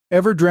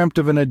Ever dreamt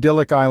of an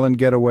idyllic island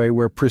getaway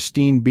where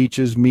pristine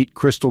beaches meet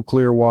crystal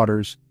clear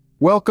waters?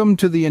 Welcome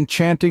to the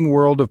enchanting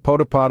world of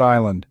Potipot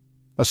Island,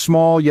 a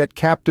small yet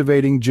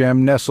captivating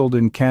gem nestled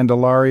in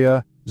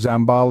Candelaria,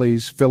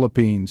 Zambales,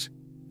 Philippines.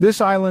 This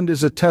island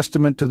is a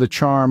testament to the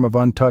charm of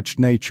untouched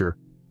nature,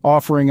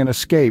 offering an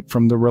escape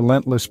from the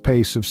relentless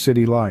pace of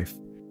city life.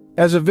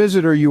 As a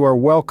visitor, you are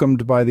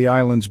welcomed by the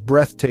island's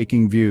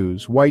breathtaking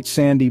views, white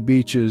sandy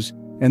beaches,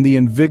 and the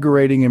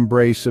invigorating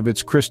embrace of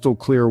its crystal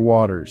clear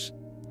waters.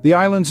 The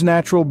island's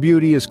natural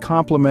beauty is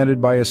complemented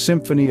by a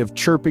symphony of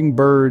chirping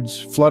birds,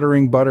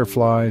 fluttering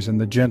butterflies, and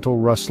the gentle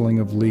rustling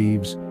of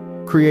leaves,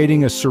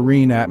 creating a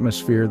serene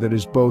atmosphere that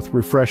is both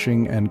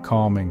refreshing and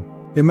calming.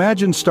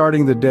 Imagine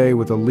starting the day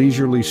with a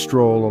leisurely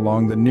stroll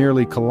along the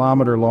nearly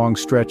kilometer-long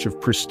stretch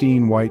of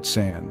pristine white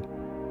sand,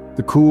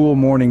 the cool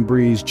morning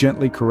breeze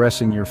gently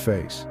caressing your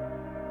face.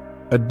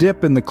 A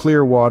dip in the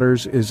clear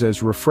waters is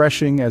as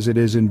refreshing as it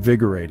is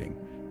invigorating,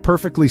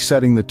 perfectly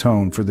setting the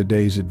tone for the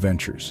day's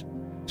adventures.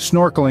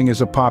 Snorkeling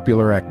is a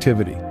popular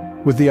activity,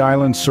 with the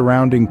island's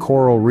surrounding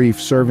coral reef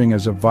serving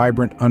as a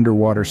vibrant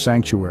underwater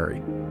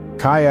sanctuary.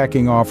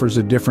 Kayaking offers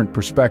a different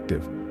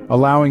perspective,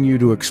 allowing you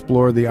to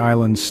explore the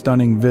island's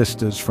stunning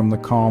vistas from the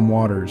calm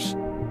waters.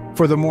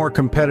 For the more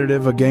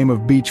competitive, a game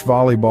of beach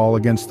volleyball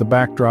against the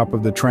backdrop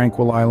of the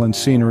tranquil island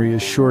scenery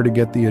is sure to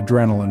get the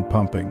adrenaline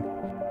pumping.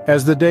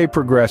 As the day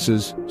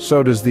progresses,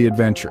 so does the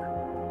adventure.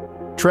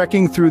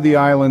 Trekking through the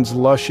island's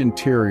lush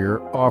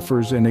interior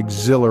offers an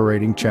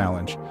exhilarating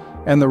challenge,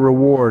 and the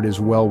reward is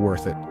well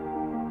worth it.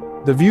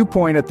 The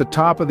viewpoint at the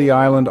top of the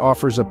island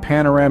offers a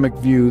panoramic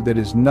view that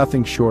is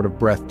nothing short of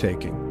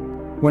breathtaking.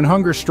 When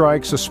hunger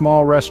strikes, a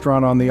small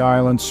restaurant on the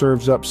island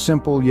serves up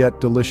simple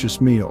yet delicious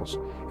meals.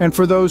 And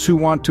for those who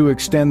want to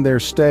extend their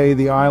stay,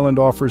 the island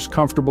offers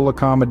comfortable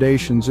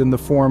accommodations in the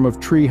form of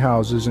tree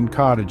houses and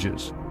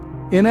cottages.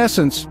 In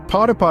essence,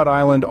 Potipot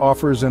Island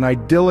offers an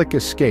idyllic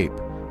escape,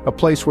 a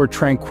place where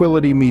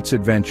tranquility meets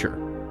adventure.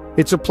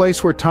 It's a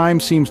place where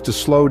time seems to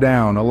slow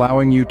down,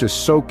 allowing you to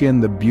soak in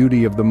the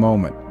beauty of the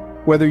moment.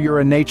 Whether you're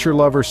a nature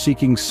lover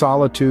seeking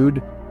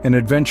solitude, an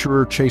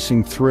adventurer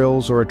chasing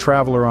thrills, or a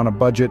traveler on a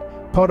budget,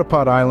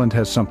 Potipot Island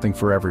has something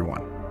for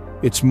everyone.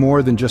 It's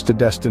more than just a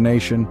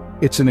destination,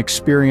 it's an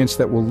experience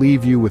that will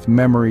leave you with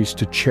memories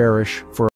to cherish for